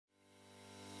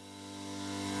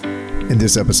In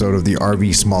this episode of the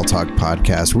RV Small Talk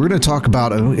podcast, we're going to talk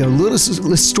about a little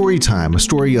story time, a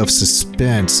story of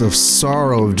suspense, of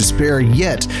sorrow, of despair,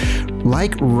 yet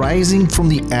like rising from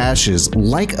the ashes,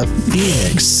 like a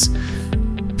phoenix.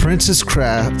 Princess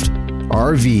Craft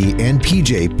RV and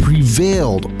PJ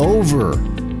prevailed over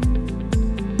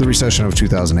the recession of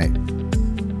 2008.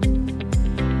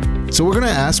 So we're going to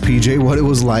ask PJ what it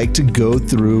was like to go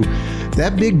through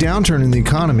that big downturn in the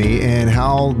economy and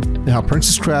how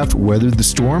Princess Craft weathered the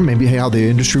storm, maybe how the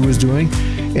industry was doing,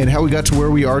 and how we got to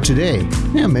where we are today.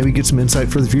 Yeah, maybe get some insight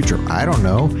for the future. I don't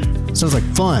know. Sounds like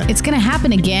fun. It's going to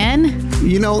happen again?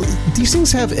 You know, these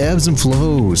things have ebbs and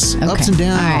flows, ups and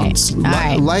downs. All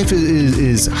right. Life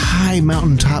is high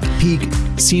mountaintop peak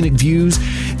scenic views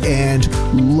and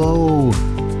low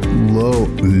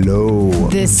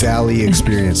valley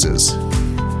experiences.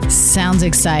 Sounds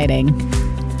exciting.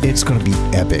 It's going to be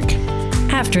epic.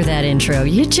 After that intro,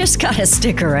 you just got to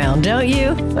stick around, don't you?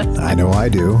 I know I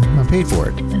do. I'm paid for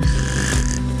it.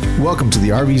 Welcome to the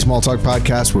RV Small Talk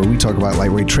podcast, where we talk about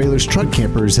lightweight trailers, truck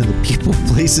campers, and the people,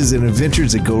 places, and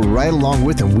adventures that go right along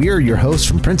with them. We are your hosts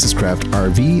from Princess Craft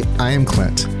RV. I am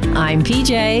Clint. I'm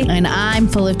PJ. And I'm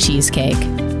full of cheesecake.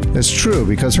 That's true,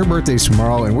 because her birthday's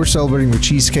tomorrow, and we're celebrating with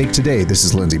cheesecake today. This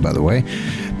is Lindsay, by the way.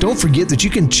 Don't forget that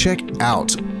you can check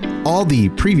out all the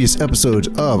previous episodes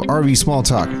of RV Small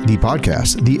Talk, the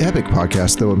podcast, the epic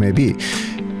podcast, though it may be,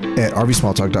 at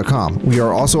rvsmalltalk.com. We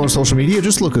are also on social media.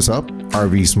 Just look us up,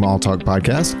 RV Small Talk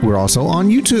Podcast. We're also on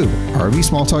YouTube, RV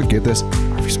Small Talk. Get this,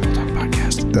 RV Small Talk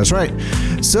Podcast. That's right.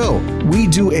 So we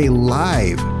do a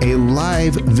live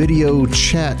video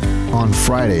chat on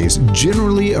Fridays,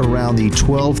 generally around the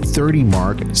 12:30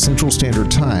 mark Central Standard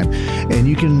Time. And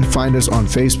you can find us on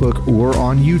Facebook or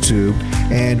on YouTube.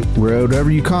 And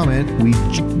wherever you comment, we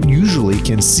usually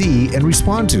can see and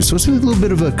respond to. So it's a little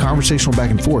bit of a conversational back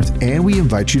and forth. And we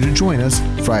invite you to join us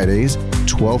Fridays,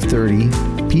 12:30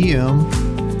 p.m.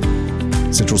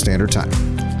 Central Standard Time.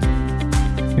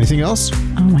 Anything else?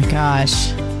 Oh my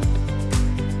gosh.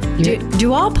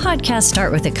 Do all podcasts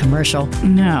start with a commercial?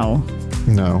 No,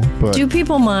 but do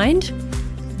people mind?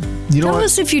 You know Tell what?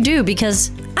 us if you do,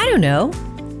 because I don't know.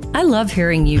 I love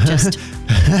hearing you just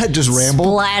just ramble.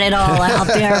 splat it all out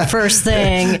there first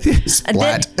thing.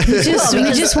 Splat. you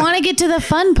just want to get to the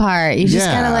fun part. You just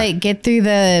gotta like get through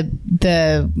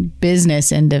the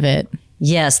business end of it.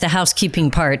 Yes, the housekeeping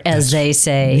part, as they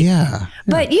say. Yeah.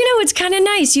 But you know, it's kind of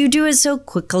nice. You do it so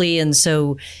quickly and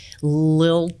so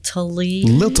liltily.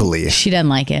 She doesn't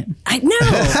like it. I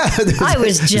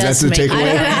was just Is that the making.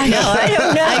 takeaway? I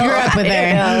don't know. I grew up with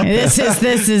her.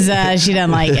 This is she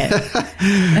doesn't like it.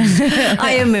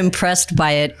 I am impressed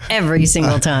by it every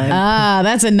single time.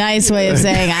 That's a nice way of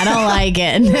saying I don't like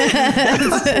it.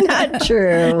 It's not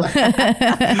true.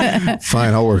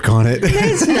 Fine, I'll work on it.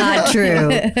 It's not true.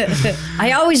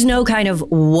 I always know kind of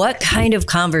what kind of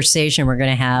conversation we're going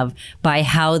to have by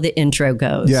how the intro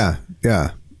goes. Yeah.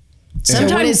 So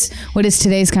what is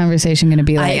today's conversation going to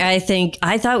be like?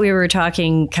 I thought we were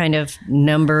talking kind of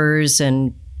numbers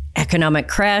and economic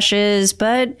crashes,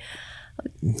 but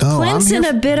Clint's in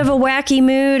a bit of a wacky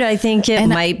mood. I think it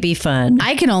might be fun.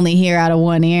 I can only hear out of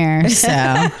one ear, so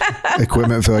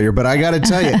equipment failure. But I got to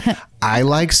tell you, I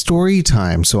like story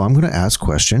time, so I'm going to ask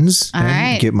questions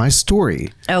and get my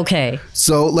story. Okay.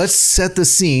 So let's set the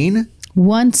scene.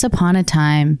 Once upon a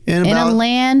time, in a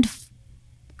land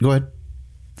Go ahead.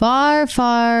 far,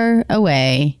 far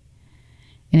away,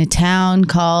 in a town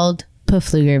called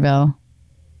Pflugerville.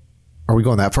 Are we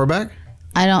going that far back?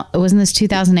 Wasn't this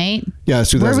 2008? Yeah,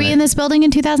 it's 2008. Were we in this building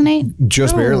in 2008?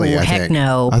 Just barely, I heck think.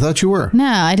 no. I thought you were. No,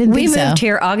 I didn't We think so. moved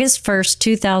here August 1st,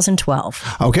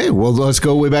 2012. Okay, well, let's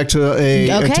go way back to a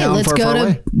town let's far, go far to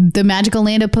away. the magical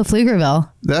land of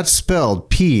Pflugerville. That's spelled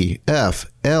Pflugerville.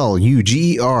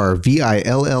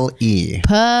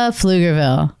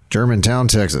 Pflugerville. Germantown,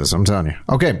 Texas. I'm telling you.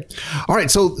 Okay. All right.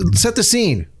 So set the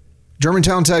scene.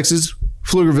 Germantown, Texas,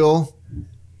 Pflugerville,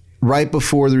 right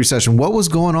before the recession. What was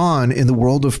going on in the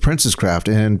world of Princess Craft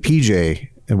and PJ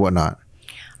and whatnot?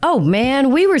 Oh,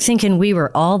 man, we were thinking we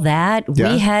were all that.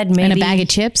 Yeah. We had maybe... And a bag of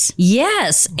chips?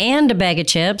 Yes, and a bag of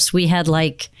chips. We had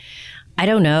 11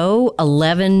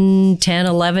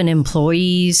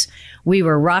 employees. We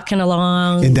were rocking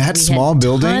along. In that small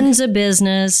building? Tons of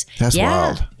business. That's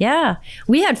wild. Yeah.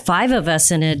 We had 5 of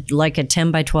us in a 10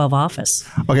 by 12 office.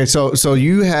 Okay, so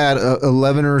you had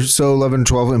 11,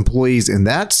 12 employees in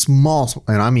that small,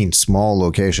 and I mean small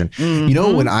location. Mm-hmm. You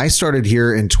know, when I started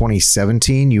here in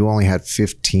 2017, you only had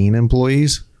 15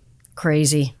 employees.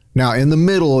 Crazy. Now, in the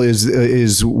middle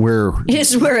is where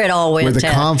it all went. Where the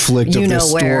conflict of this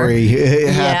story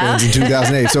happens in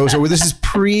 2008. So this is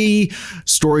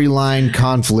pre-storyline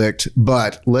conflict.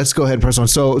 But let's go ahead and press on.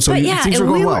 So things were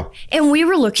going well, and we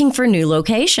were looking for new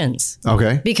locations.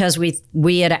 Okay, because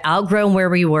we had outgrown where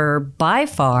we were by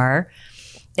far,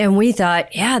 and we thought,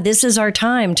 this is our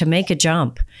time to make a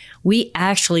jump. We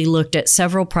actually looked at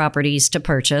several properties to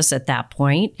purchase at that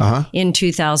point in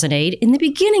 2008, in the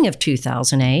beginning of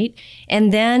 2008.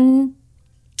 And then,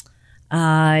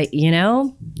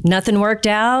 nothing worked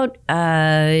out.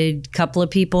 A couple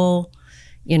of people,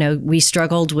 we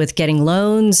struggled with getting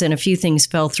loans, and a few things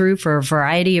fell through for a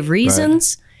variety of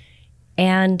reasons.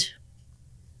 Right.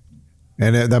 And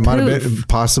that might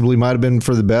have been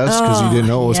for the best because you didn't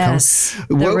know what was coming.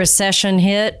 The recession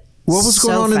hit. What was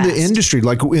going on in the industry?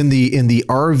 Like in the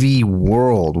RV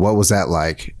world, what was that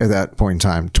like at that point in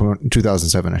time,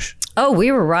 2007-ish? Oh,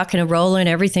 we were rocking and rolling.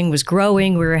 Everything was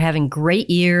growing. We were having great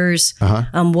years.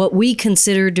 What we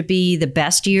considered to be the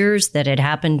best years that had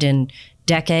happened in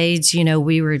decades.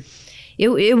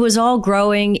 It was all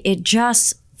growing. It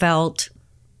just felt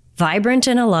vibrant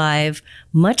and alive,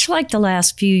 much like the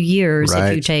last few years,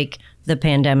 if you take the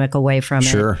pandemic away from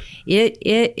it.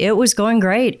 It was going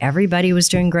great. Everybody was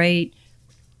doing great.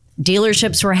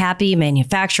 Dealerships were happy.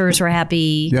 Manufacturers were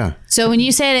happy. Yeah. So when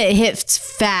you said it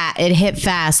hit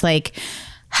fast, like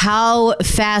how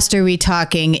fast are we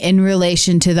talking in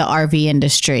relation to the RV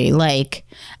industry? Like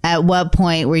at what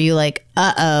point were you like,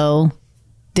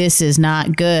 this is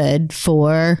not good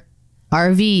for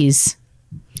RVs?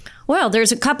 Well,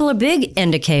 there's a couple of big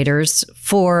indicators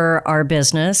for our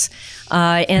business,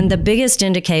 and the biggest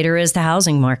indicator is the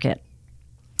housing market.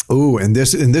 Oh, and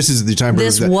this is the time.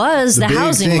 This was the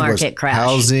housing market crash.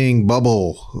 Housing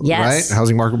bubble, right?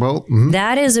 Housing market bubble. Mm-hmm.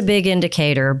 That is a big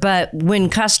indicator. But when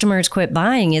customers quit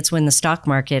buying, it's when the stock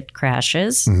market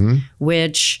crashes,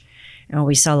 which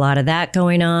we saw a lot of that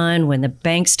going on. When the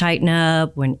banks tighten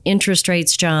up, when interest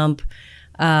rates jump.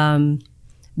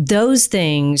 Those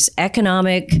things,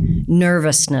 economic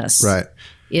nervousness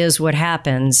is what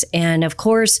happens. And of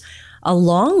course,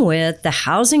 along with the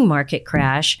housing market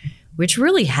crash, which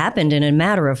really happened in a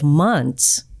matter of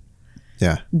months,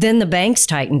 then the banks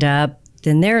tightened up,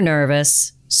 then they're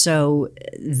nervous. So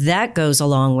that goes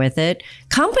along with it.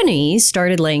 Companies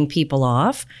started laying people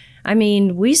off. I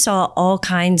mean, we saw all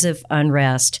kinds of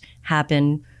unrest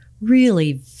happen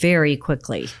really very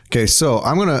quickly. Okay, so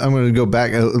I'm gonna go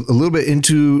back a little bit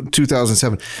into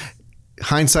 2007.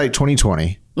 Hindsight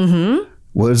 2020.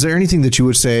 Was there anything that you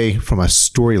would say from a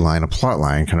storyline, a plot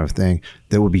line kind of thing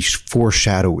that would be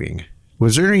foreshadowing?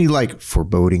 Was there any like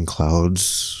foreboding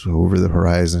clouds over the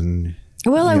horizon?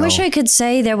 Well, I wish I could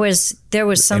say there was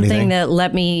something that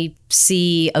let me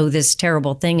see, this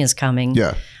terrible thing is coming.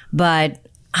 Yeah. But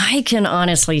I can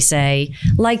honestly say,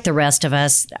 like the rest of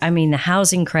us, I mean, the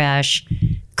housing crash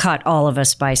caught all of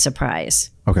us by surprise.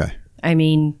 Okay. I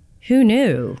mean, who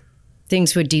knew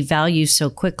things would devalue so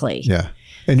quickly? Yeah.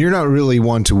 And you're not really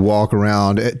one to walk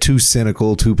around too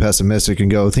cynical, too pessimistic and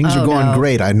go, things are going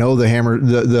great. I know the hammer,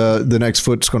 the next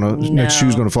next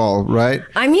shoe's going to fall, right?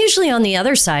 I'm usually on the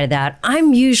other side of that.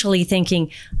 I'm usually thinking,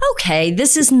 okay,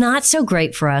 this is not so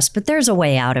great for us, but there's a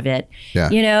way out of it.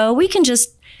 Yeah. We can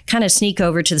just kind of sneak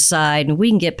over to the side and we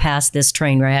can get past this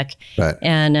train wreck. Right.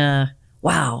 And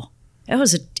wow, it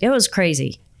was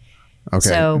crazy. Okay.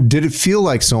 So, did it feel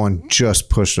like someone just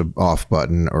pushed an off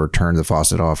button or turned the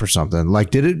faucet off or something? Like,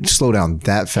 did it slow down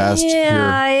that fast?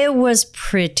 Yeah, it was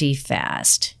pretty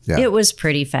fast. Yeah. It was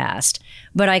pretty fast.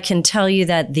 But I can tell you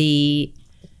that the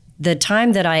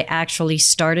time that I actually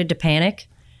started to panic,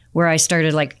 where I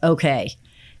started like, okay,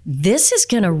 this is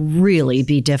going to really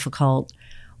be difficult,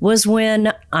 was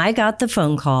when I got the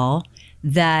phone call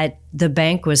that the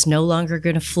bank was no longer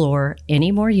going to floor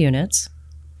any more units.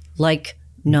 Like,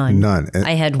 none.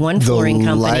 I had one flooring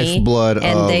company. The lifeblood of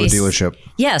a dealership.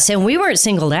 Yes, and we weren't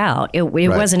singled out. It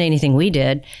wasn't anything we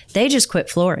did. They just quit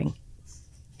flooring.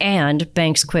 And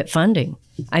banks quit funding.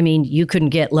 I mean, you couldn't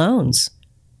get loans.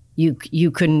 You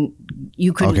couldn't.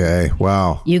 Okay,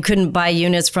 wow. You couldn't buy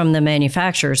units from the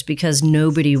manufacturers because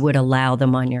nobody would allow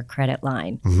them on your credit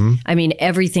line. Mm-hmm. I mean,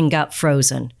 everything got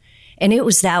frozen. And it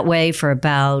was that way for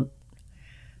about,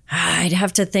 I'd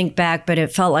have to think back, but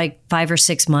it felt like 5 or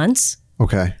 6 months.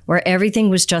 Okay. Where everything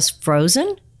was just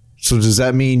frozen. So does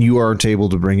that mean you aren't able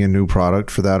to bring in new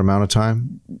product for that amount of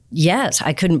time? Yes,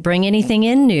 I couldn't bring anything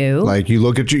in new. Like you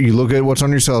look at what's on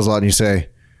your sales lot and you say,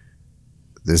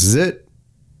 this is it.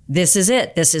 This is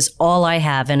it. This is all I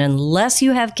have. And unless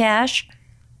you have cash,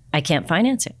 I can't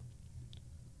finance it.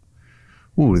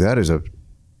 Ooh, that is a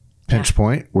pinch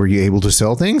point? Were you able to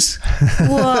sell things?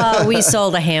 Well, we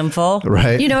sold a handful.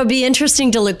 Right. You know, it'd be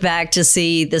interesting to look back to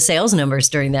see the sales numbers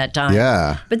during that time.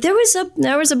 Yeah. But there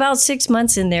was about 6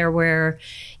 months in there where,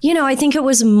 you know, I think it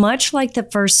was much like the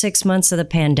first 6 months of the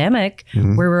pandemic,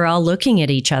 where we're all looking at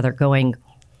each other going,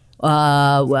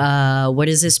 what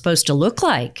is this supposed to look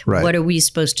like? Right. What are we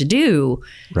supposed to do?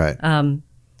 Right.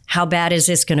 How bad is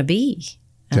this going to be?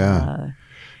 Yeah.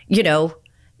 You know,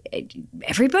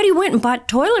 everybody went and bought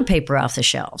toilet paper off the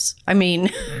shelves. I mean,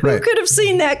 who Right. could have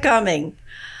seen that coming?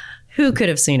 Who could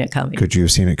have seen it coming? Could you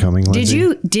have seen it coming,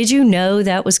 Lindsay? Did you know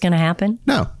that was going to happen?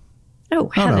 No. Oh,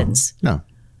 heavens. No.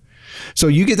 So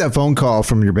you get that phone call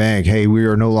from your bank, hey, we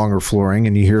are no longer flooring,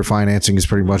 and you hear financing is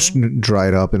pretty much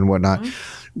dried up and whatnot.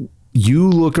 You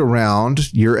look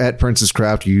around, you're at Princess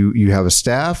Craft, you have a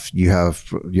staff, you have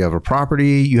a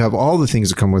property, you have all the things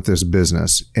that come with this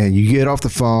business, and you get off the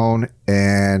phone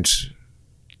and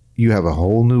you have a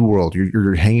whole new world.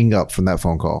 You're hanging up from that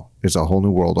phone call. It's a whole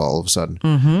new world all of a sudden.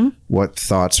 Mm-hmm. What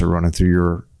thoughts are running through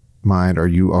your mind? Are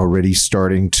you already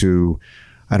starting to,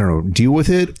 I don't know, deal with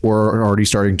it, or already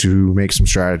starting to make some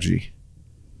strategy?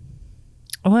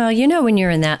 Well, you know, when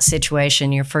you're in that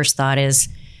situation, your first thought is,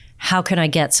 how can I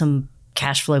get some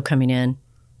cash flow coming in?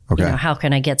 Okay. You know, how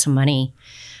can I get some money?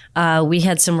 We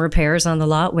had some repairs on the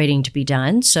lot waiting to be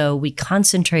done, so we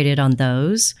concentrated on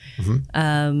those.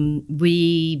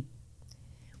 We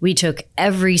took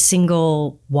every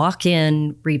single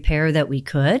walk-in repair that we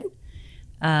could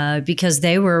because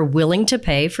they were willing to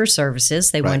pay for services.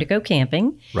 They wanted to go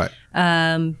camping. Right.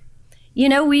 You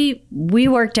know, we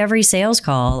worked every sales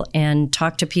call and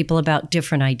talked to people about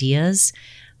different ideas.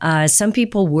 Some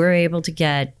people were able to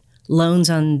get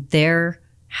loans on their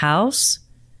house,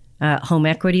 home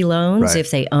equity loans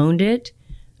if they owned it.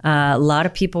 A lot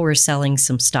of people were selling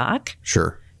some stock.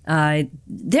 Sure.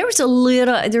 There was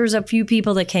a few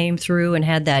people that came through and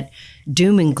had that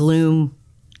doom and gloom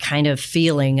kind of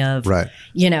feeling of,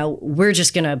 you know, we're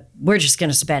just gonna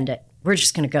spend it. We're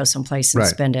just gonna go someplace and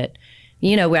spend it.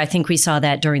 You know, I think we saw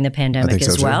that during the pandemic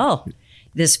as well.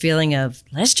 This feeling of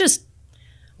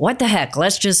what the heck?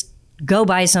 Let's just go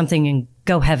buy something and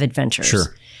go have adventures.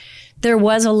 Sure. There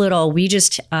was a little, we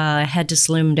just had to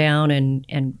slim down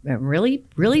and really,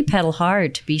 really pedal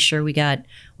hard to be sure we got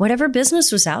whatever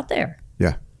business was out there.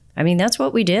 Yeah. I mean, that's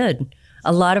what we did.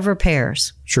 A lot of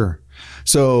repairs. Sure.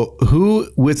 So who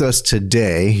with us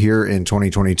today here in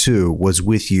 2022 was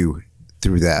with you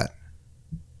through that?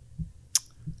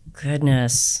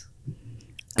 Goodness.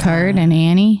 Kurt and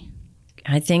Annie.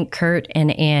 I think Kurt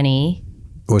and Annie.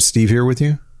 Was Steve here with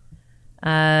you?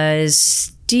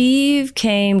 Steve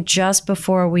came just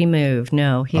before we moved.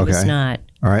 No, he was not.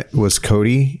 All right. Was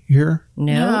Cody here?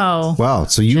 No. Wow.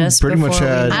 So you Just pretty much before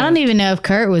we had. moved. I don't even know if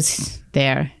Kurt was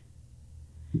there.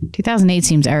 2008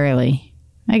 seems early.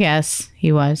 I guess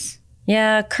he was.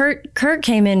 Yeah, Kurt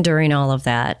came in during all of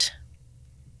that.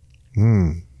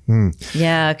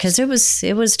 Yeah, because it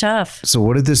was tough. So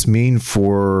what did this mean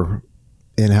for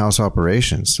in-house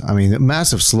operations? I mean, a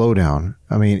massive slowdown.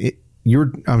 I mean,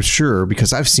 I'm sure,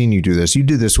 because I've seen you do this. You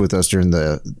did this with us during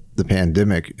the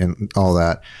pandemic and all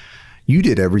that. You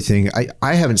did everything.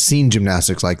 I haven't seen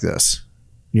gymnastics like this,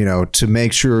 you know, to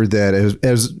make sure that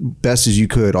as best as you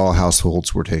could, all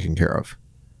households were taken care of.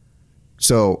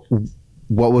 So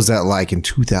what was that like in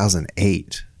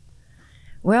 2008?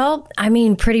 Well, I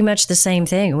mean, pretty much the same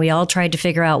thing. We all tried to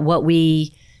figure out what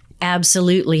we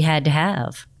absolutely had to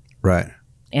have. Right.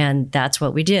 And that's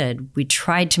what we did. We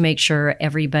tried to make sure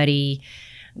everybody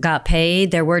got paid.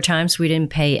 There were times we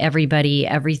didn't pay everybody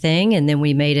everything, and then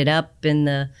we made it up in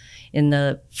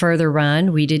the further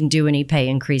run. We didn't do any pay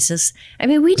increases. I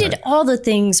mean, we did all the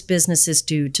things businesses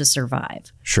do to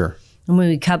survive. Sure. And when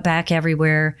we cut back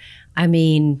everywhere, I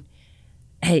mean,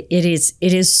 it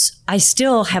is. I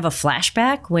still have a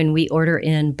flashback when we order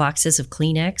in boxes of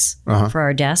Kleenex for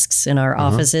our desks in our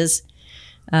offices,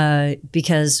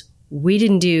 because we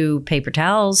didn't do paper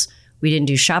towels, we didn't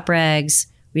do shop rags,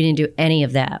 we didn't do any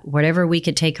of that. Whatever we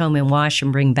could take home and wash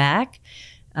and bring back,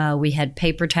 we had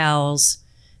paper towels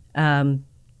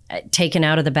taken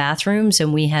out of the bathrooms,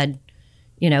 and we had,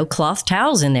 you know, cloth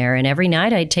towels in there. And every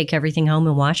night I'd take everything home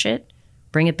and wash it,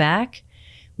 bring it back.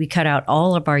 We cut out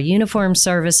all of our uniform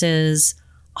services.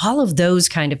 All of those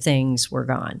kind of things were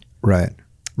gone. Right.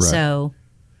 So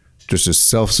just as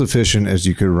self-sufficient as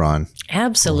you could run.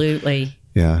 Absolutely.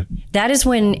 Yeah. That is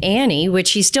when Annie,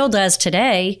 which he still does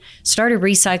today, started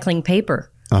recycling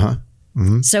paper.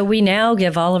 So we now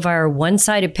give all of our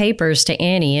one-sided papers to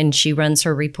Annie, and she runs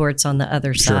her reports on the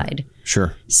other side.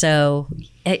 Sure. So,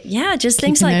 just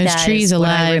things Keeping like those that trees is what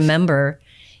I alive. remember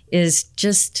is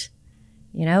just,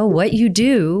 you know, what you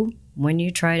do when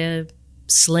you try to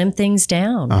slim things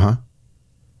down. Uh-huh.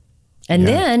 And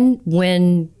then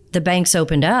when the banks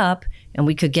opened up and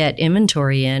we could get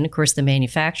inventory in, of course, the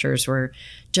manufacturers were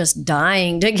just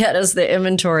dying to get us the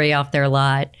inventory off their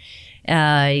lot.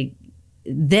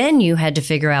 Then you had to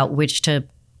figure out which to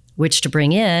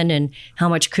bring in and how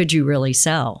much could you really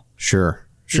sell. Sure.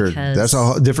 Because- That's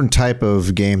a different type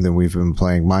of game than we've been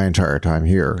playing my entire time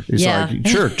here. It's like,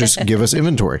 sure, just give us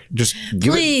inventory. Just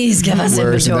Please give us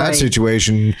Whereas inventory. in that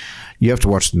situation, you have to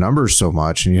watch the numbers so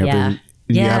much, and you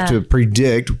have to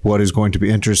predict what is going to be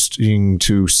interesting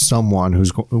to someone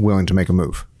who's willing to make a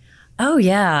move. Oh,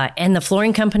 yeah. And the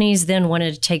flooring companies then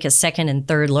wanted to take a second and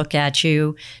third look at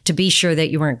you to be sure that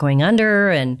you weren't going under.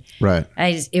 And Right.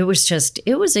 it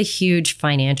was a huge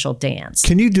financial dance.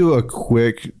 Can you do a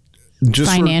quick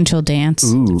Financial dance.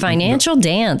 Financial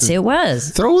dance. It was.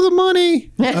 Throw the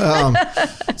money.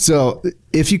 So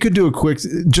if you could do a quick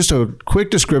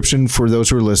description for those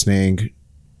who are listening,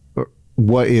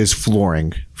 what is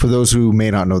flooring for those who may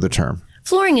not know the term?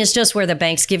 Flooring is just where the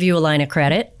banks give you a line of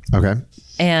credit. Okay.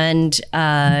 And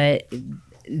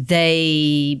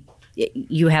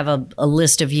you have a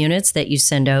list of units that you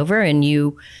send over, and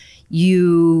you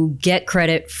get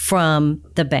credit from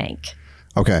the bank.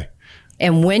 Okay.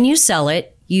 And when you sell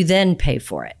it, you then pay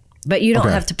for it. But you don't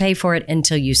Okay. have to pay for it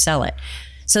until you sell it.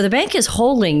 So the bank is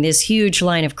holding this huge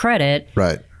line of credit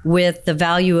Right. with the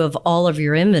value of all of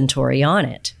your inventory on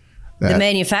it. The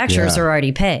manufacturers are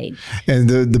already paid. And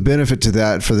the benefit to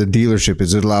that for the dealership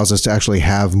is it allows us to actually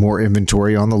have more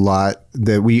inventory on the lot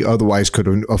that we otherwise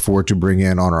couldn't afford to bring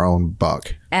in on our own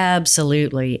buck.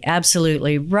 Absolutely.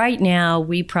 Absolutely. Right now,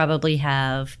 we probably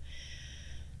have,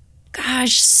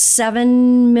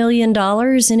 $7 million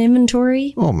in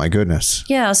inventory. Oh my goodness.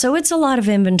 Yeah, so it's a lot of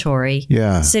inventory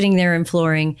sitting there in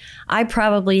flooring. I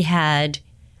probably had,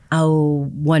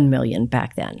 1 million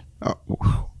back then.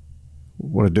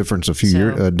 What a difference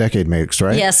a decade makes,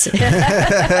 right? Yes.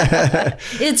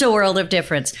 It's a world of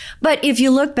difference. But if you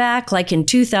look back, like in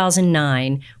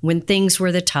 2009, when things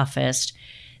were the toughest,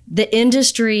 the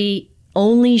industry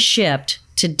only shipped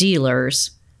to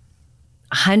dealers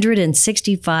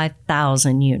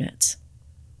 165,000 units.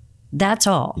 That's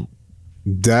all.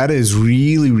 That is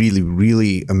really, really,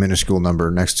 really a minuscule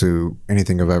number next to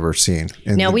anything I've ever seen.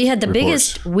 Now we had the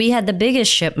reports.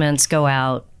 biggest shipments go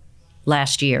out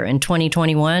last year in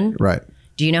 2021. Right.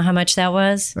 Do you know how much that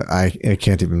was? I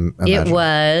can't even imagine. It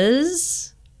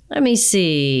was, let me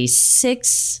see,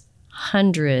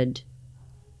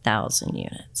 600,000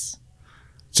 units.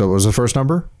 So what was the first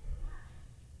number?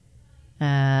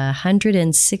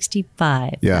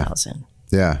 165,000.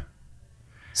 Yeah.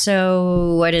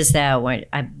 So what is that?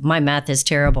 My math is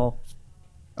terrible.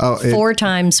 Oh, 4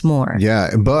 times more.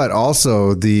 Yeah, but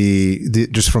also the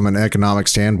just from an economic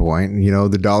standpoint,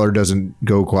 the dollar doesn't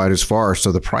go quite as far,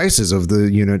 so the prices of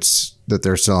the units that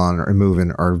they're selling or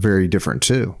moving are very different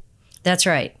too. That's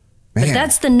right. Man. But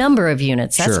that's the number of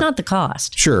units. That's Sure. not the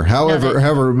cost. Sure.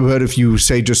 However, but if you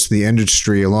say just the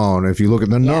industry alone, if you look at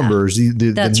the numbers,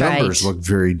 the That's numbers right. look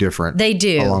very different. They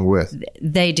do. Along with.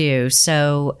 They do.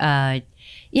 So,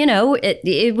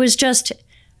 it was just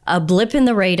a blip in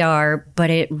the radar, but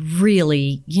it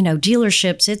really,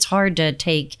 dealerships, it's hard to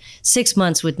take 6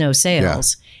 months with no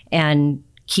sales and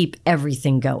keep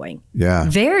everything going. Yeah.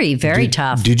 Very, very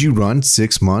tough. Did you run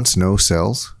 6 months, no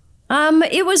sales?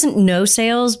 It wasn't no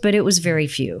sales, but it was very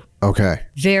few. Okay.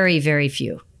 Very, very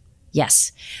few.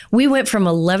 Yes. We went from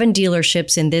 11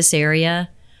 dealerships in this area.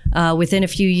 Within a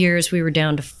few years, we were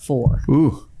down to 4.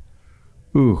 Ooh.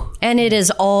 And it has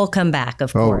all come back,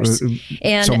 of course.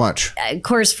 And so much. Of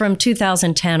course, from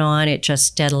 2010 on, it just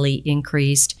steadily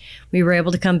increased. We were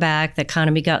able to come back. The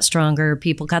economy got stronger.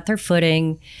 People got their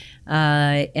footing.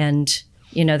 And,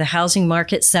 the housing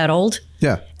market settled.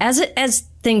 Yeah. As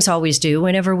things always do,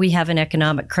 whenever we have an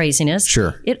economic craziness,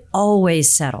 Sure. it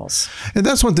always settles. And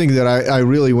that's one thing that I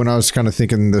really, when I was kind of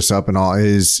thinking this up and all,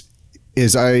 is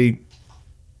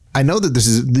I know that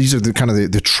these are the kind of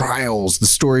the trials, the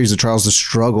stories, the trials, the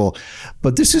struggle,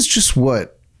 but this is just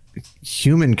what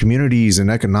human communities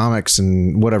and economics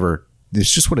and whatever,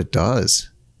 it's just what it does.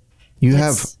 You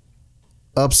have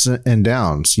ups and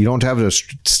downs. You don't have a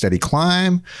steady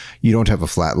climb. You don't have a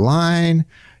flat line.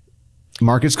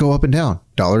 Markets go up and down.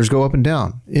 Dollars go up and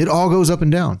down. It all goes up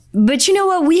and down. But you know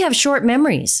what? We have short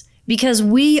memories because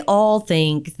we all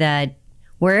think that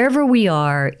wherever we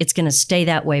are, it's going to stay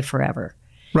that way forever.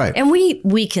 Right. And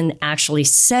we can actually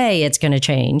say it's going to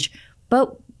change,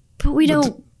 but we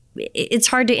don't. It's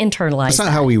hard to internalize. That's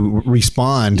not how we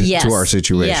respond to our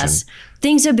situation. Yes.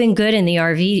 Things have been good in the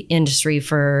RV industry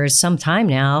for some time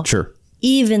now. Sure.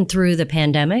 Even through the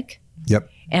pandemic. Yep.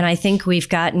 And I think we've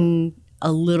gotten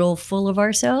a little full of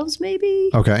ourselves, maybe.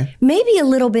 Okay. Maybe a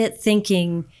little bit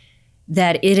thinking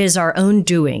that it is our own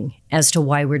doing as to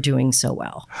why we're doing so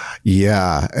well.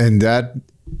 Yeah. And that,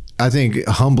 I think,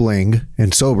 humbling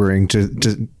and sobering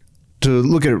to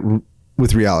look at it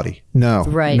with reality. No.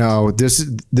 Right. No, this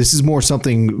is more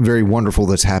something very wonderful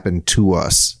that's happened to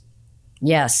us.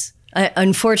 Yes.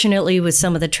 Unfortunately, with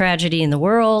some of the tragedy in the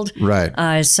world,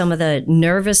 Right. Some of the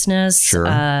nervousness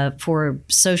Sure. For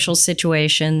social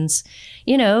situations,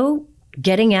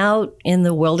 getting out in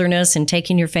the wilderness and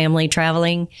taking your family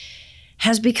traveling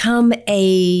has become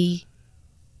a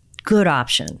good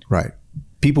option. Right.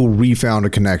 People refound a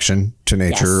connection to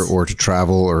nature Yes. or to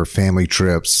travel or family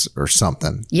trips or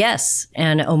something. Yes,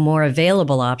 and a more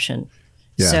available option.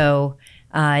 Yeah. So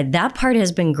that part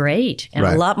has been great, and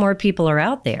Right. a lot more people are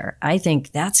out there. I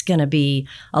think that's going to be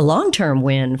a long-term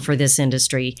win for this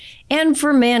industry and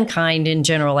for mankind in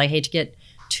general. I hate to get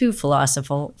too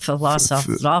philosophical.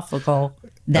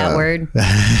 That word.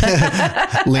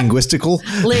 Linguistical.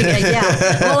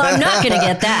 Yeah. Well, I'm not going to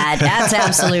get that. That's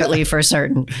absolutely for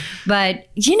certain. But,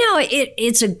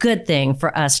 it's a good thing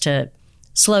for us to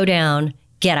slow down,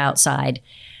 get outside.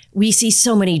 We see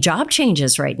so many job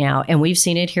changes right now, and we've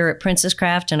seen it here at Princess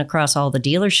Craft and across all the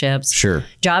dealerships. Sure.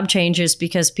 Job changes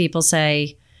because people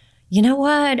say, you know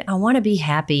what? I want to be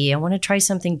happy. I want to try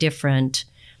something different.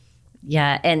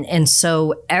 Yeah. And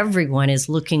so everyone is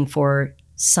looking for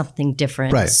something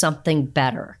different, Right. something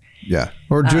better. Yeah.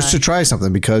 Or just to try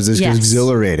something because it's yes.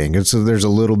 exhilarating. And so there's a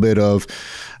little bit of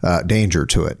danger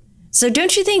to it. So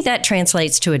don't you think that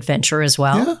translates to adventure as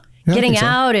well? Yeah. I Getting think so.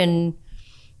 out and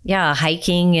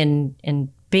hiking and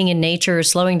being in nature,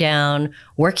 slowing down,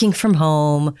 working from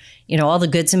home, all the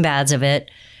goods and bads of it.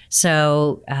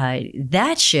 So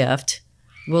that shift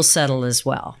will settle as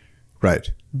well. Right.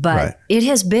 But Right. it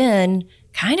has been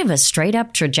kind of a straight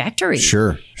up trajectory.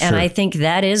 Sure. And sure. I think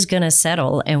that is going to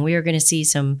settle, and we are going to see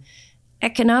some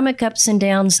economic ups and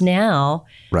downs now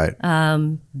Right.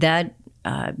 that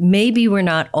maybe we're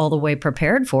not all the way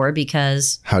prepared for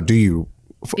because How do you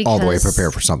all the way Because-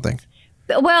 prepare for something?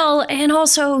 well, and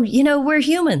also, we're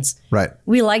humans. Right.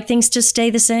 We like things to stay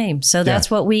the same. So that's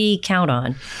what we count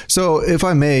on. So if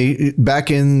I may, back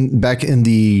in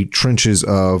the trenches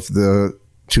of the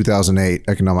 2008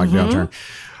 economic downturn,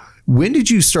 when did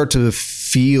you start to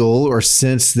feel or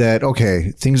sense that,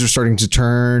 okay, things are starting to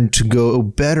turn to go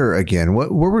better again?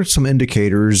 What were some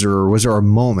indicators, or was there a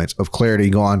moment of clarity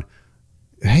going,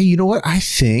 hey, you know what? I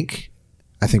think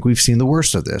we've seen the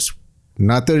worst of this.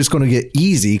 Not that it's going to get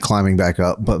easy climbing back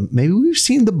up, but maybe we've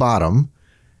seen the bottom.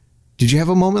 Did you have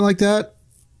a moment like that?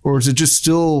 Or is it just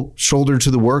still shoulder to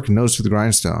the work and nose to the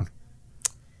grindstone?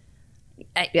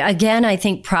 Again, I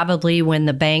think probably when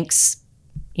the banks,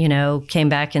 came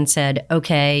back and said,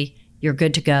 okay, you're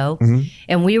good to go.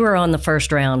 And we were on the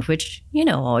first round, which,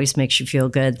 always makes you feel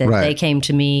good that Right. they came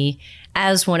to me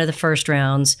as one of the first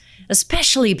rounds,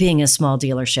 especially being a small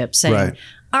dealership, saying, Right.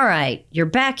 all right, you're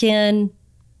back in,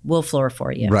 we'll floor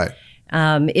for you. Right.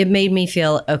 It made me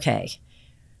feel, okay,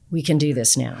 we can do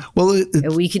this now. Well,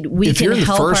 We can if you're in the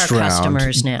help our first round,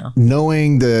 customers now.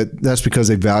 knowing that that's because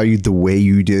they valued the way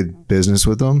you did business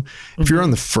with them. If you're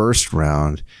on the first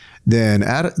round, then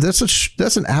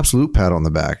that's an absolute pat on the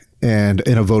back and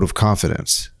a vote of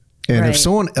confidence. And if Right.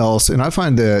 someone else, and I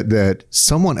find that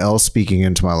someone else speaking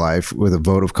into my life with a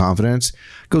vote of confidence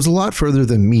goes a lot further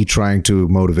than me trying to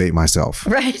motivate myself.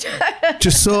 Right.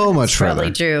 Just so much further.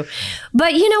 Probably true.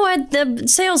 But you know what? The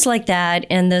sales like that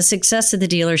and the success of the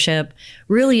dealership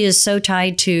really is so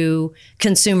tied to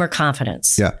consumer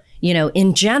confidence. Yeah.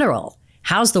 In general,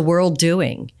 how's the world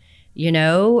doing?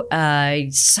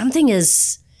 Something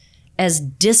as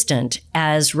distant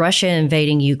as Russia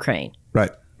invading Ukraine,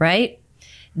 Right. right?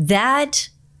 That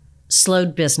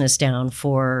slowed business down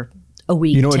for a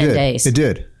week, It 10 did. days. It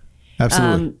did.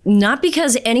 Absolutely. Not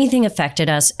because anything affected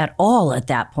us at all at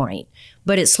that point,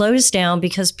 but it slowed us down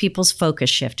because people's focus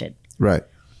shifted. Right.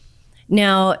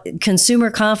 Now, consumer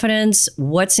confidence,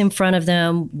 what's in front of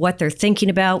them, what they're thinking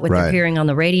about, what Right. they're hearing on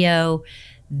the radio,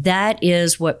 that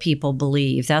is what people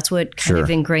believe. That's what kind of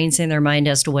Sure. ingrains in their mind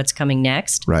as to what's coming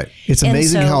next. Right. It's And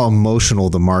amazing so- how emotional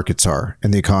the markets are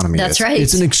and the economy That's is. right.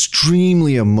 It's an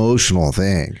extremely emotional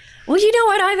thing. Well, you know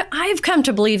what? I've come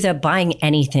to believe that buying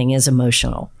anything is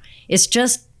emotional. It's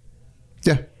just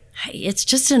Yeah.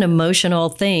 an emotional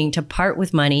thing to part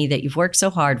with money that you've worked so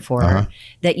hard for,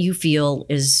 that you feel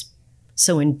is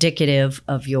so indicative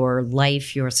of your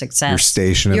life, your success, Your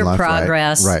station in your life, right.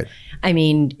 progress. Right. I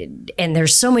mean, and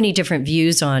there's so many different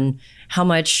views on how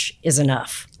much is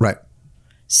enough. Right.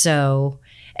 So,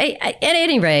 at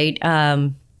any rate,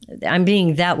 I'm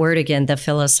being that word again, the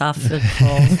philosophical,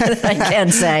 I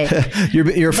can say.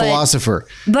 You're a philosopher.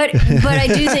 But I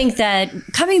do think that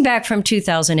coming back from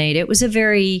 2008, it was a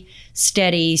very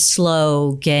steady,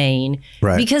 slow gain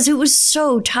because it was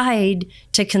so tied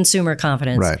to consumer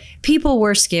confidence. Right. People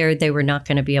were scared they were not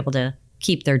going to be able to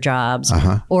keep their jobs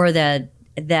or that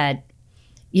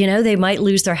they might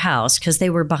lose their house because they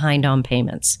were behind on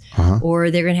payments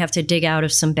or they're going to have to dig out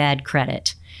of some bad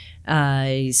credit.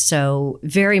 So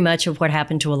very much of what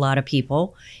happened to a lot of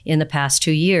people in the past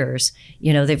 2 years,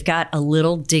 they've got a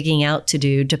little digging out to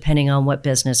do depending on what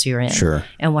business you're in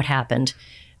and what happened.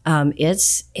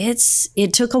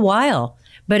 It took a while,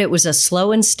 but it was a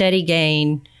slow and steady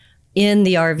gain in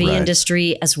the RV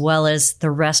industry as well as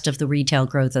the rest of the retail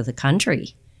growth of the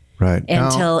country. Right.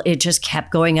 Until it just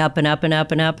kept going up and up and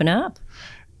up and up and up.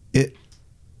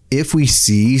 If we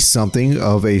see something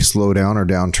of a slowdown or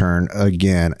downturn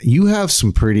again, you have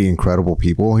some pretty incredible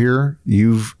people here.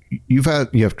 You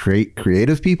have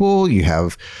creative people, you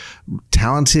have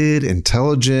talented,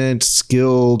 intelligent,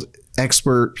 skilled,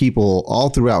 expert people all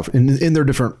throughout in their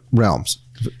different realms.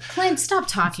 Clint, stop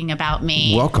talking about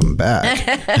me. Welcome back.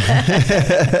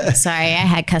 Sorry, I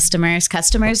had customers.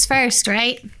 Customers first,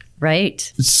 right?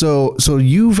 Right. So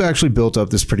you've actually built up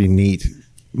this pretty neat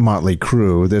motley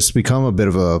crew that's become a bit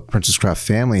of a Princess Craft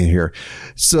family in here.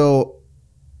 So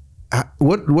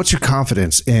what's your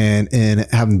confidence in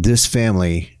having this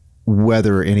family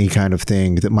weather any kind of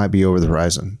thing that might be over the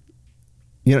horizon?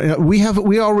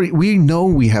 We know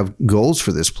we have goals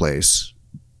for this place,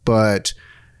 but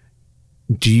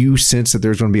do you sense that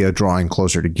there's going to be a drawing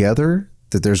closer together,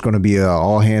 that there's going to be a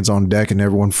all hands on deck and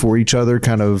everyone for each other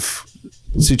kind of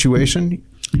situation?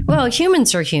 Well,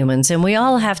 humans are humans, and we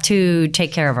all have to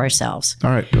take care of ourselves.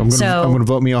 All right, I'm going to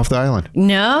vote me off the island.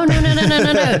 No!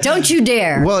 Don't you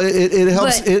dare! Well, it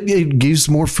helps. It gives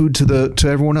more food to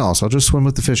everyone else. I'll just swim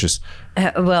with the fishes.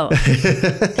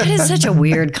 That is such a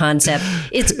weird concept.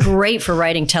 It's great for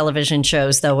writing television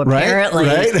shows, though. Apparently,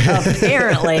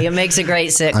 apparently, it makes a great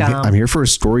sitcom. I'm here for a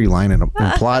storyline and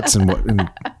plots and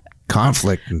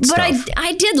conflict and stuff. But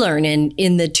I did learn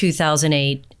in the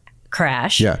 2008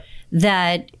 crash. Yeah.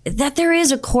 That there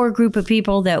is a core group of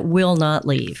people that will not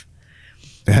leave.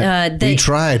 We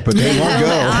tried, but they won't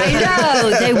go. I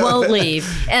know, they won't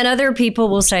leave. And other people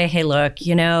will say, hey, look,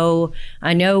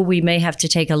 I know we may have to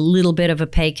take a little bit of a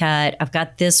pay cut. I've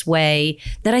got this way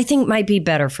that I think might be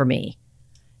better for me,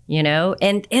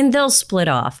 and they'll split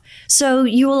off. So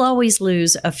you will always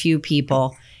lose a few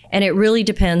people. And it really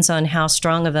depends on how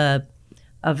strong of a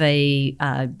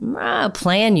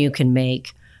plan you can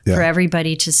make for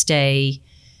everybody to stay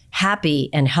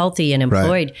happy and healthy and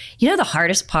employed. Right. The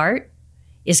hardest part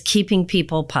is keeping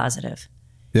people positive.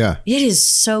 Yeah. It is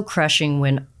so crushing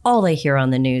when all they hear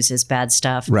on the news is bad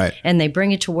stuff. Right. And they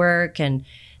bring it to work and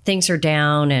things are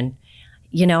down. And,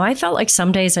 I felt like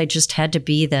some days I just had to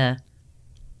be the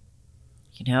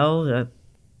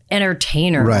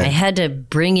entertainer. Right. I had to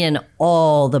bring in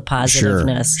all the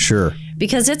positiveness. Sure.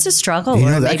 Because it's a struggle.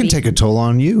 That can take a toll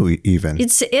on you even.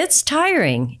 It's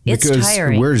tiring. It's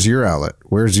tiring. Where's your outlet?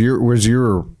 Where's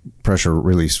your pressure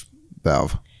release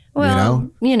valve? Well,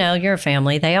 you're a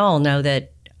family. They all know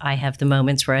that I have the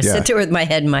moments where I sit there with my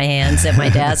head in my hands at my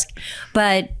desk.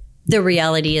 But the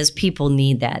reality is people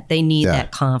need that. They need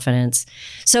that confidence.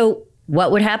 So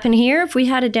what would happen here if we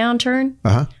had a downturn?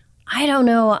 I don't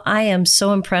know. I am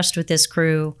so impressed with this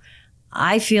crew.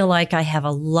 I feel like I have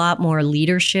a lot more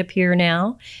leadership here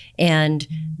now. And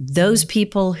those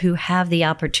people who have the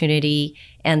opportunity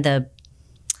and the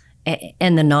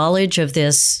knowledge of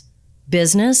this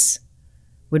business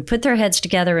would put their heads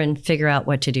together and figure out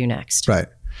what to do next. Right.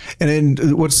 And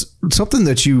then what's something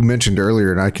that you mentioned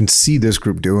earlier, and I can see this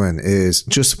group doing, is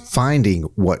just finding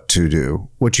what to do,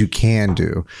 what you can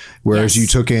do. Whereas you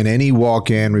took in any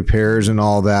walk-in repairs and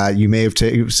all that, you may have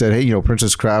said, hey,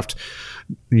 Princess Craft,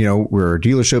 we're a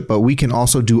dealership, but we can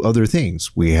also do other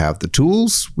things. We have the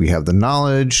tools, we have the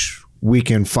knowledge, we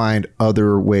can find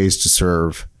other ways to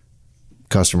serve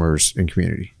customers and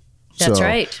community. That's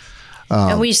right.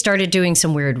 And we started doing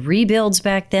some weird rebuilds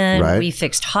back then. Right. We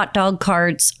fixed hot dog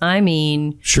carts. I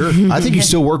mean... Sure. I think you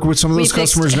still work with some of those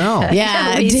customers now.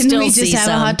 Yeah. Didn't we just have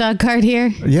a hot dog cart here?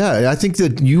 Yeah. I think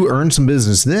that you earned some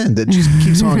business then that just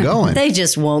keeps on going. They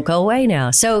just won't go away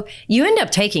now. So you end up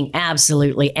taking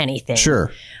absolutely anything.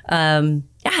 Sure.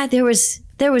 There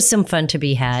was some fun to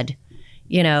be had,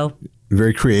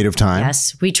 Very creative time.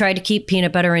 Yes. We tried to keep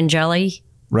peanut butter and jelly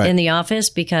in the office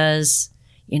because...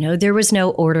 there was no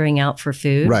ordering out for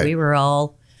food. Right. We were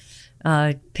all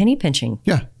penny pinching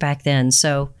back then.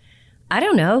 So I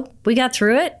don't know. We got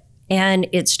through it and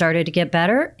it started to get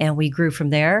better, and we grew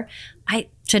from there.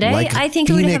 Today, Like I think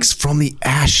Phoenix from the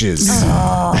ashes.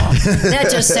 that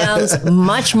just sounds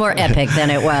much more epic than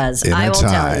it was. In I a will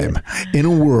tell you. time, in a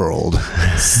world.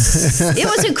 It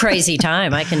was a crazy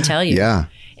time, I can tell you. Yeah.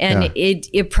 And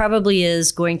it probably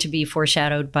is going to be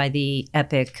foreshadowed by the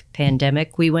epic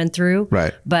pandemic we went through.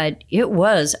 Right. But it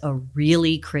was a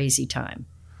really crazy time.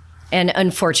 And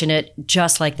unfortunate,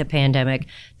 just like the pandemic,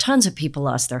 tons of people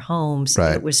lost their homes.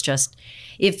 Right. It was just,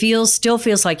 still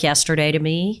feels like yesterday to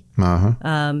me.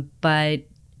 But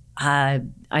I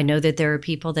know that there are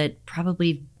people that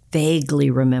probably vaguely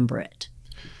remember it.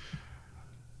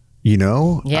 You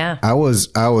know, Yeah. I was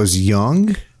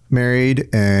young, married,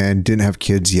 and didn't have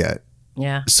kids yet.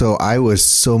 Yeah. So I was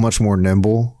so much more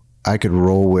nimble. I could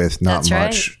roll with not That's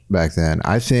much back then.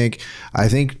 I think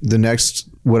the next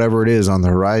whatever it is on the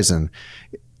horizon,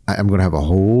 I'm going to have a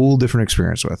whole different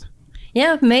experience with.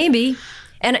 Yeah, maybe.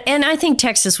 And I think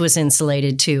Texas was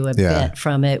insulated too a bit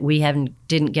from it. We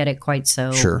didn't get it quite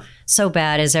so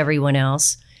bad as everyone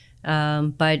else.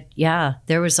 But yeah,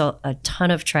 there was a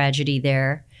ton of tragedy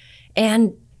there.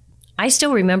 And I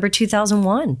still remember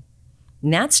 2001.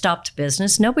 And that stopped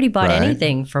business. Nobody bought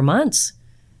anything for months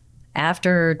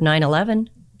after 9/11.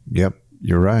 Yep,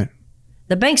 you're right.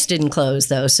 The banks didn't close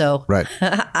though, so Right.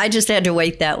 I just had to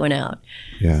wait that one out.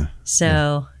 Yeah.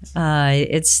 So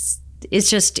it's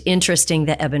just interesting,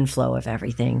 the ebb and flow of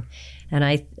everything.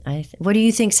 And what do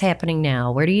you think's happening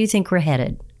now? Where do you think we're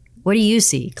headed? What do you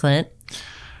see, Clint?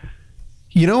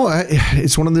 You know,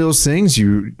 it's one of those things.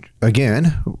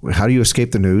 How do you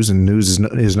escape the news? And news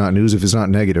is not news if it's not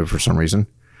negative for some reason.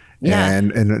 Yeah,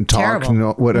 and talk,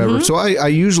 whatever. So I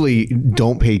usually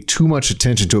don't pay too much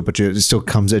attention to it, but it still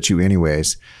comes at you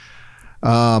anyways.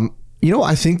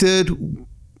 I think that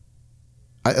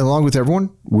along with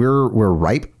everyone, we're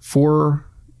ripe for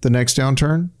the next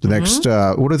downturn, the next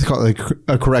what do they call it? Like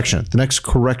a correction, the next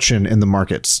correction in the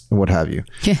markets and what have you.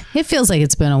 Yeah, it feels like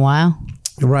it's been a while.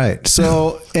 Right.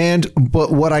 So,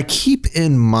 but what I keep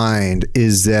in mind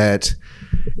is that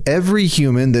every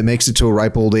human that makes it to a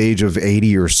ripe old age of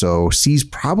 80 or so sees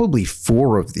probably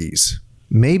 4 of these,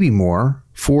 maybe more,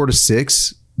 4 to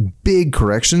 6 big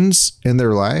corrections in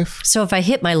their life. So if I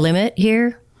hit my limit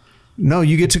here, no,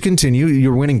 you get to continue.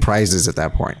 You're winning prizes at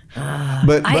that point.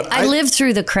 But I lived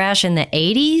through the crash in the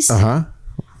 80s. I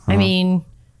mean,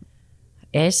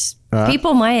 it's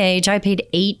people my age. I paid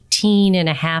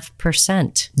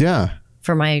 18.5%. Yeah.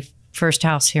 For my first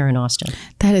house here in Austin.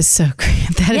 That is so great.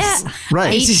 That is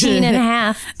right.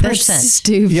 18.5%. That's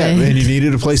stupid. Yeah, and you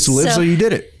needed a place to live, so you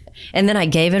did it. And then I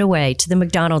gave it away to the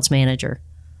McDonald's manager.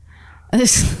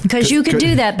 Because you could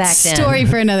do that back then. Story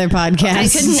for another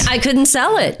podcast. I couldn't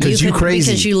sell it.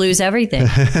 Because you lose everything.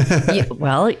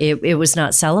 It was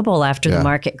not sellable after the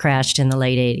market crashed in the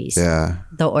late 80s. Yeah.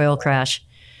 The oil crash.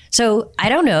 So I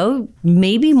don't know,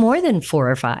 maybe more than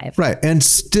 4 or 5. Right. And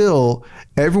still,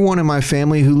 everyone in my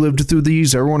family who lived through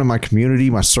these, everyone in my community,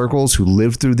 my circles who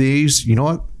lived through these, you know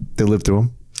what? They lived through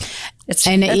them.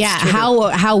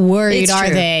 How worried are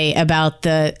they about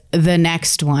the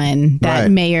next one that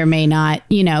may or may not,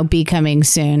 be coming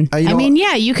soon?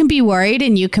 You can be worried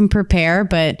and you can prepare,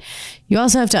 but you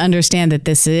also have to understand that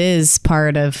this is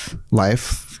part of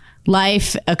life,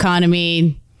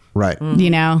 economy. Right.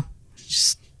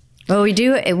 Well, we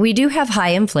do have high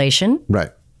inflation. Right.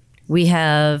 We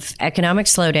have economic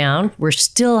slowdown. We're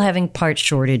still having part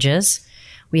shortages.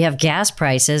 We have gas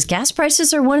prices. Gas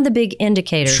prices are one of the big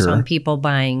indicators on people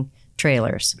buying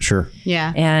trailers. Sure.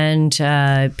 Yeah. And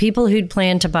people who'd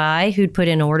planned to buy, who'd put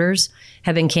in orders,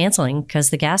 have been canceling because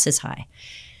the gas is high.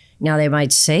 Now, they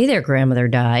might say their grandmother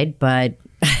died, but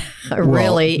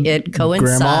really it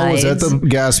coincides. Grandma was at the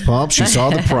gas pump. She saw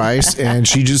the price and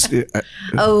she just...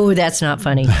 oh, that's not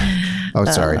funny. Oh,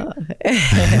 sorry.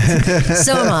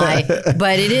 So am I.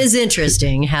 But it is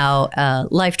interesting how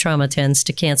life trauma tends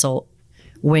to cancel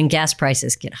when gas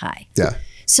prices get high. Yeah.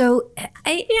 So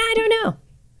I don't know.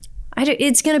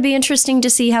 It's going to be interesting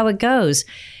to see how it goes.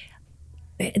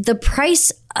 The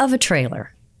price of a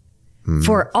trailer,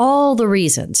 for all the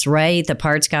reasons, right? The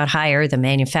parts got higher. The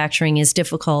manufacturing is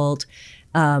difficult.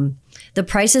 The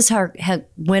prices have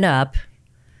went up.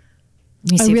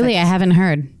 I haven't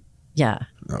heard. Yeah.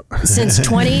 Since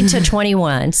 20 to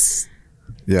 21,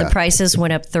 the prices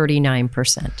went up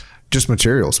 39%. Just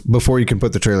materials before you can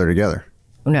put the trailer together.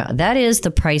 No, that is the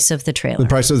price of the trailer. The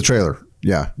price of the trailer.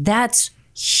 Yeah. That's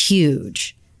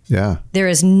huge. Yeah. There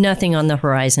is nothing on the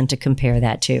horizon to compare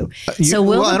that to. So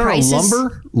will the prices...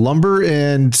 Lumber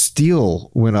and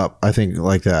steel went up, I think,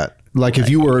 like that. Like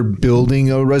if you were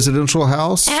building a residential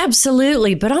house?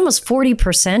 Absolutely. But almost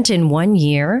 40% in 1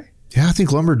 year. Yeah, I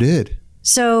think lumber did.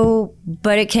 So,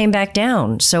 but it came back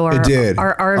down. So It did.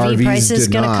 Are RV RVs prices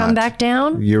did going to not. come back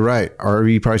down? You're right.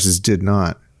 RV prices did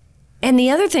not. And the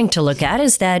other thing to look at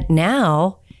is that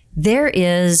now there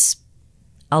is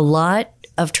a lot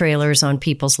of trailers on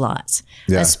people's lots,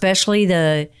 especially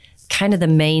the kind of the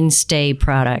mainstay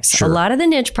products. Sure. A lot of the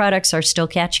niche products are still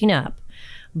catching up,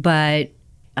 but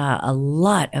a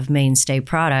lot of mainstay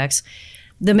products.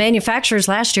 The manufacturers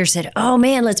last year said, oh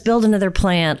man, let's build another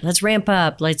plant. Let's ramp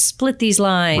up. Let's split these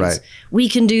lines. Right. We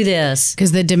can do this.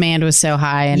 Because the demand was so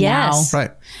high, and Yes. now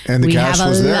Right. And the we cash have a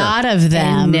was there. lot of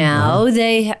them. And now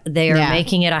they are Yeah.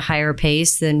 making it a higher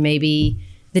pace than maybe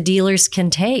the dealers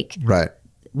can take. Right.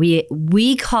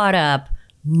 We caught up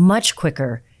much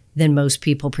quicker than most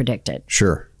people predicted.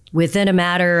 Sure. Within a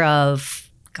matter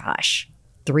of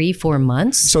 3-4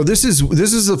 months. So this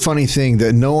is a funny thing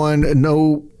that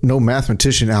no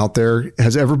mathematician out there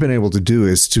has ever been able to do,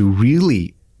 is to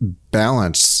really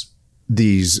balance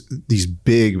these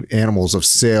big animals of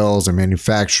sales and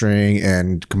manufacturing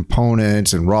and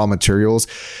components and raw materials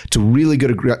to really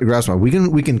get a grasp on. We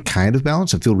can kind of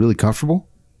balance and feel really comfortable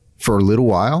for a little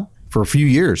while, for a few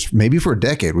years, maybe for a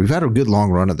decade. We've had a good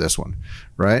long run of this one,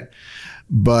 right?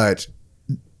 But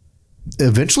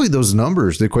eventually those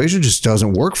numbers, the equation just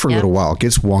doesn't work for a little while. It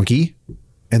gets wonky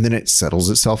and then it settles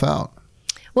itself out.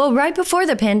 Well, right before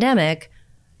the pandemic,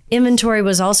 inventory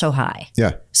was also high.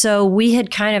 Yeah. So we had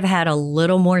kind of had a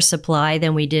little more supply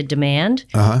than we did demand.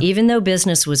 Even though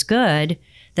business was good,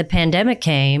 the pandemic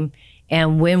came.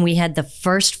 And when we had the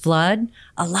first flood,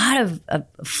 a lot of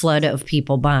flood of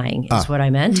people buying is what I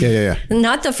meant. Yeah.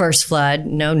 Not the first flood.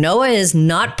 No, Noah is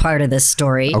not part of this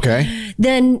story. Okay.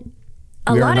 Then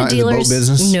a We are lot not of in the boat dealers.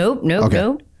 business? Nope.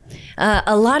 Okay.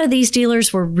 A lot of these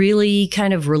dealers were really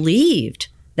kind of relieved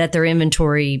that their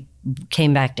inventory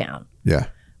came back down. Yeah.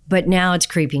 But now it's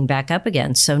creeping back up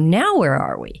again. So now where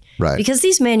are we? Right. Because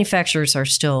these manufacturers are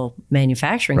still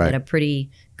manufacturing Right. at a pretty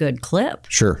good clip.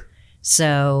 Sure.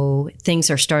 So things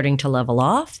are starting to level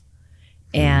off.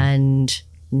 And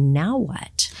now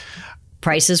what?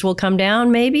 Prices will come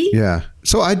down maybe? Yeah.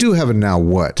 So I do have a now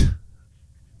what.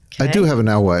 I do have a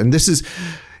now what. And this is,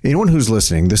 anyone who's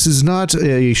listening, this is not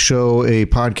a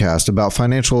podcast about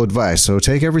financial advice. So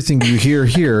take everything you hear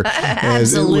here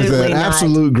as with Absolutely an not.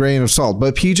 absolute grain of salt.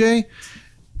 But PJ,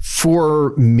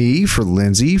 for me, for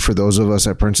Lindsay, for those of us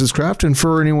at Princess Craft, and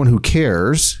for anyone who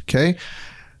cares, okay,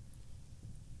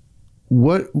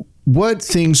 what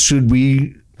things should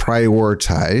we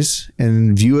prioritize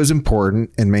and view as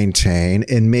important and maintain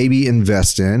and maybe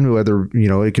invest in, whether,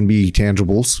 it can be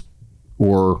tangibles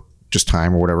or just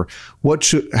time or whatever.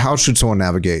 How should someone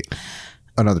navigate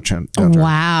another trend?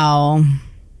 Wow.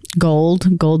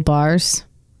 Gold bars.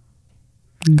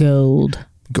 Gold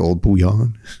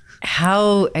bullion.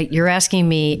 How you're asking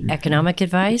me economic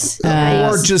advice?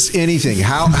 Or just anything.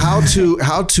 How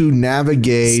to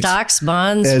navigate Stocks,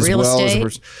 bonds, as real well estate.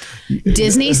 as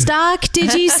Disney stock,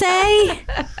 did you say?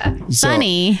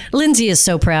 Funny. Lindsay is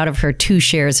so proud of her 2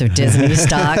 shares of Disney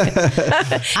stock.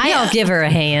 I'll give her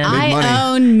a hand. money. I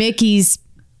own Mickey's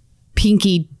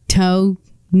pinky toe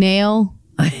nail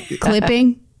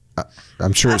clipping.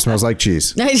 I'm sure it smells like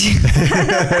cheese.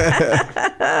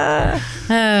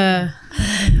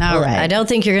 All right. I don't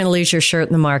think you're going to lose your shirt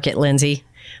in the market, Lindsay.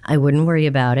 I wouldn't worry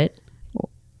about it.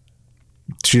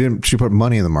 She put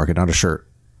money in the market, not a shirt.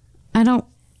 I don't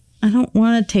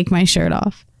want to take my shirt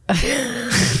off.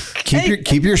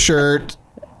 Keep your shirt.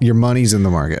 Your money's in the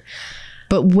market.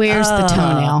 But where's the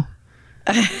toenail?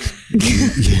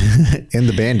 And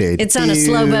the Band-Aid. It's on a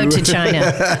slow boat to China.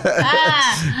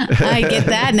 I get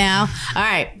that now. All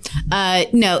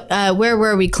right. Where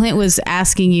were we? Clint was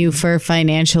asking you for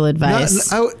financial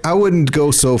advice. I wouldn't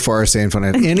go so far as saying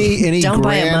financial. Any Don't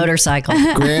buy a motorcycle.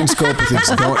 Grand scope of things.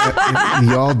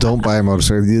 Y'all don't buy a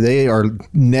motorcycle. They are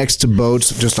next to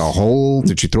boats, just a hole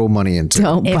that you throw money into.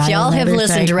 Don't buy If a y'all have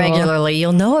listened motorcycle. regularly,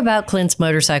 you'll know about Clint's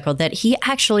motorcycle that he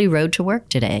actually rode to work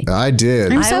today. I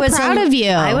did. I'm so proud of you.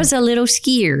 I was a little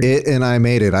scared. And I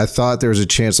made it. I thought there was a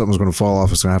chance something was going to fall off.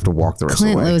 I was going to have to walk the rest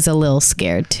Clint of the way. was a little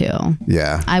scared too.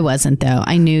 Yeah. I wasn't though.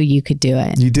 I knew you could do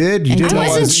it. You did? You did? I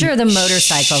wasn't sure the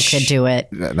motorcycle could do it.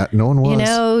 No one was. You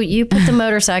know, you put the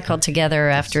motorcycle together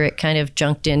after it kind of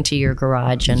junked into your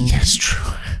garage, and That's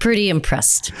true. pretty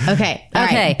impressed. Okay. All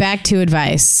Okay. right. Back to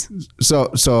advice.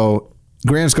 So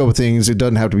grand scope of things, it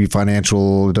doesn't have to be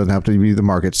financial. It doesn't have to be the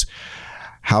markets.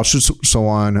 How should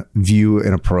someone view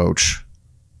and approach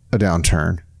a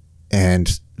downturn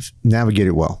and navigate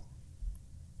it well?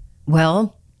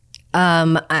 Well,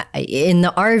 in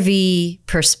the RV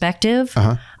perspective,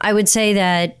 I would say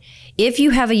that if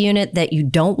you have a unit that you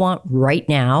don't want right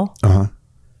now,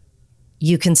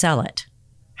 you can sell it.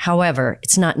 However,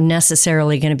 it's not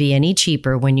necessarily going to be any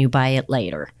cheaper when you buy it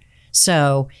later.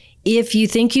 So if you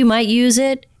think you might use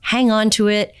it, hang on to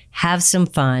it, have some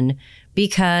fun,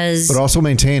 because... But also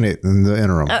maintain it in the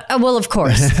interim. Well, of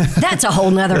course. That's a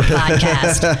whole nother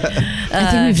podcast.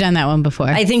 I think we've done that one before.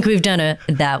 I think we've done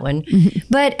that one.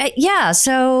 But yeah,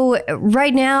 so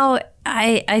right now,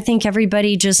 I think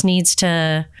everybody just needs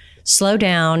to slow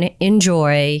down,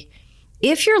 enjoy.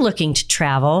 If you're looking to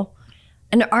travel,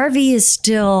 an RV is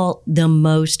still the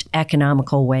most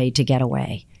economical way to get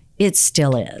away. It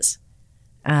still is.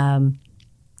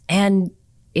 And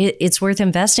it's worth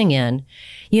investing in.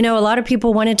 You know, a lot of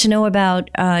people wanted to know about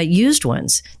used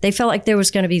ones. They felt like there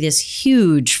was going to be this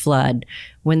huge flood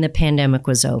when the pandemic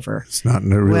was over. It's not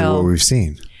really what we've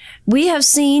seen. We have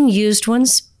seen used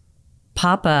ones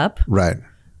pop up. Right.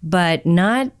 But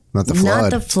not the flood.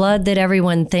 Not the flood that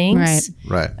everyone thinks.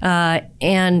 Right.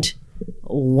 And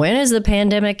when is the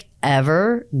pandemic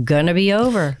ever going to be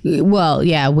over? Well,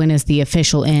 yeah, when is the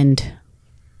official end?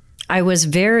 I was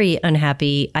very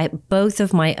unhappy. Both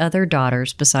of my other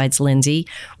daughters, besides Lindsay,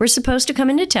 were supposed to come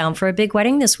into town for a big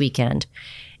wedding this weekend.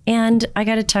 And I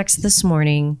got a text this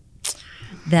morning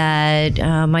that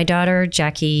my daughter,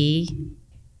 Jackie,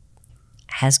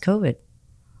 has COVID.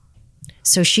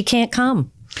 So she can't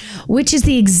come. Which is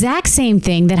the exact same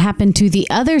thing that happened to the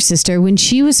other sister when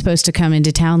she was supposed to come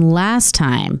into town last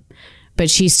time. But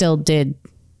she still did.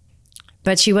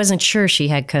 But she wasn't sure she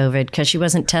had COVID because she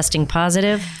wasn't testing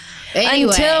positive.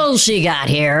 Anyway. Until she got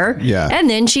here. Yeah. And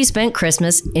then she spent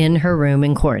Christmas in her room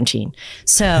in quarantine.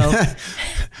 So.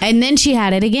 And then she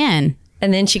had it again.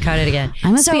 And then she caught it again.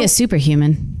 I must be a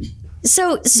superhuman.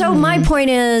 So my point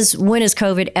is, when is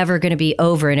COVID ever going to be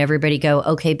over and everybody go,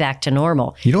 okay, back to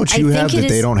normal? You know what you have that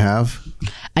they don't have?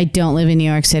 I don't live in New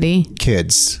York City.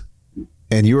 Kids.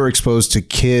 And you are exposed to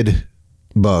kid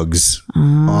bugs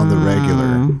on the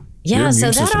regular. Yeah, so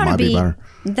that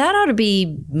ought to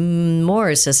be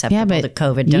more susceptible to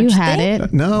COVID, don't you think? You had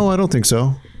it. No, I don't think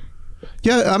so.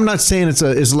 Yeah, I'm not saying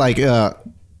it's like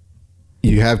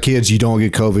you have kids, you don't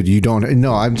get COVID, you don't.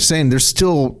 No, I'm saying there's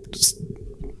still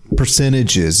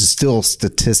percentages, still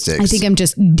statistics. I think I'm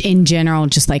just, in general,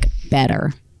 just like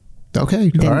better. Okay.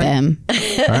 Than all right. them.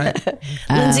 All right.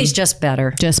 Lindsay's just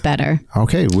better. Just better.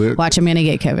 Okay. Watch, I'm going to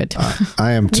get COVID.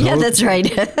 I am yeah, that's right.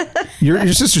 Your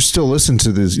sister still listens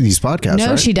to these podcasts, no,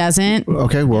 right? she doesn't.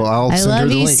 Okay. Well, I send her love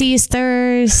the you, link.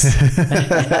 sisters.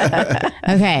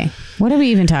 Okay. What are we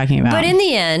even talking about? But in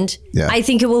the end, I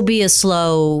think it will be a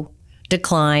slow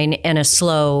decline and a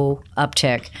slow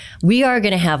uptick. We are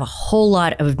going to have a whole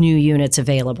lot of new units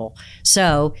available.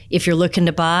 So if you're looking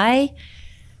to buy,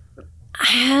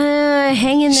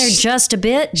 hang in there just a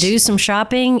bit, do some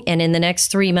shopping, and in the next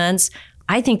 3 months,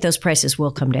 I think those prices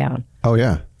will come down. Oh,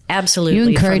 yeah. Absolutely. You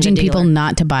encouraging people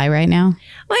not to buy right now?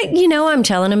 Well, I'm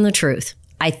telling them the truth.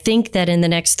 I think that in the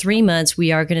next 3 months,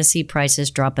 we are going to see prices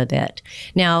drop a bit.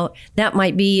 Now, that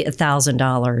might be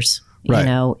 $1,000. Right. You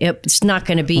know, it's not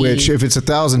going to be. Which, if it's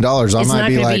 $1,000, I might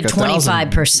be like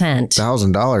 25%.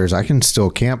 $1,000. I can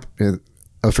still camp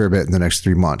a fair bit in the next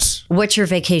 3 months. What's your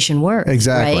vacation worth?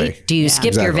 Exactly. Right? Do you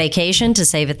skip your vacation to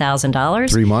save $1,000?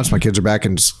 3 months. My kids are back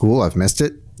in school. I've missed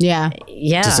it. Yeah.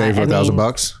 Yeah. To save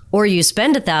 $1,000. Or you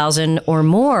spend $1,000 or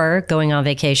more going on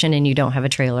vacation and you don't have a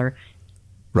trailer.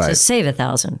 Right. So save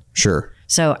 $1,000. Sure.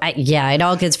 So it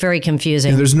all gets very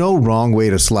confusing. And there's no wrong way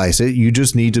to slice it. You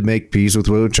just need to make peace with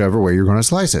whichever way you're going to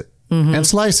slice it, and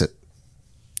slice it.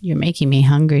 You're making me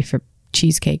hungry for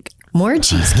cheesecake. More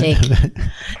cheesecake.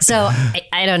 So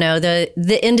I don't know.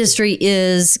 The industry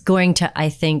is going to, I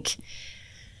think,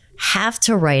 have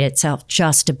to right itself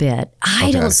just a bit.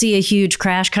 I don't see a huge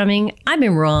crash coming. I've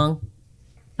been wrong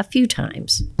a few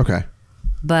times. Okay.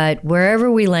 But wherever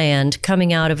we land,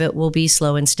 coming out of it will be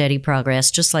slow and steady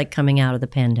progress, just like coming out of the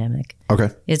pandemic. Okay.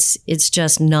 It's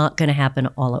just not going to happen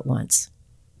all at once.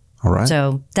 All right.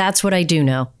 So that's what I do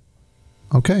know.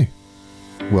 Okay.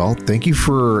 Well, thank you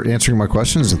for answering my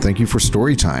questions, and thank you for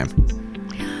story time.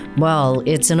 Well,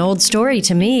 it's an old story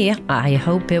to me. I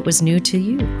hope it was new to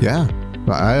you. Yeah.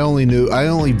 I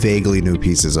only vaguely knew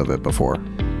pieces of it before.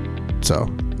 So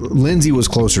Lindsay was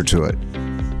closer to it.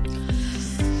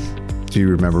 Do you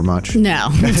remember much? No.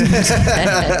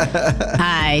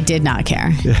 I did not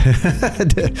care.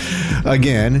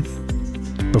 Again,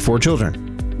 before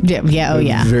children. Yeah. Oh,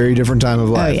 yeah. Very different time of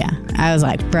life. Oh, yeah. I was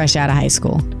like fresh out of high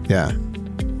school. Yeah.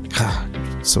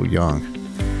 So young.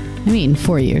 I mean,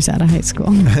 4 years out of high school.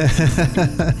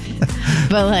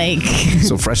 But like.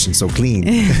 So fresh and so clean.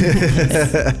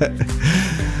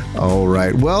 All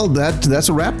right. Well, that's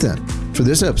a wrap then for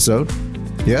this episode.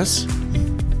 Yes?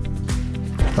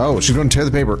 Oh, she's going to tear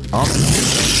the paper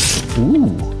off. Ooh,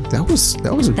 that was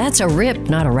a That's a rip,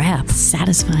 not a wrap.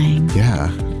 Satisfying. yeah.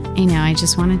 I know. I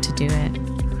just wanted to do it.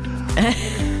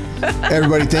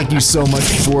 Everybody, thank you so much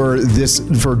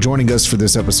for joining us for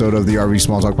this episode of the RV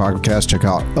Small Talk podcast. Check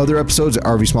out other episodes at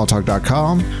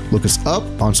rvsmalltalk.com. Look us up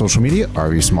on social media,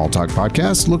 RV Small Talk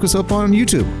Podcast. Look us up on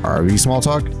YouTube, RV Small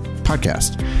Talk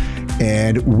Podcast.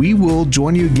 And we will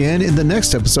join you again in the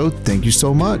next episode. Thank you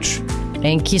so much.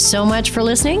 Thank you so much for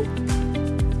listening.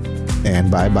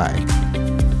 And bye-bye.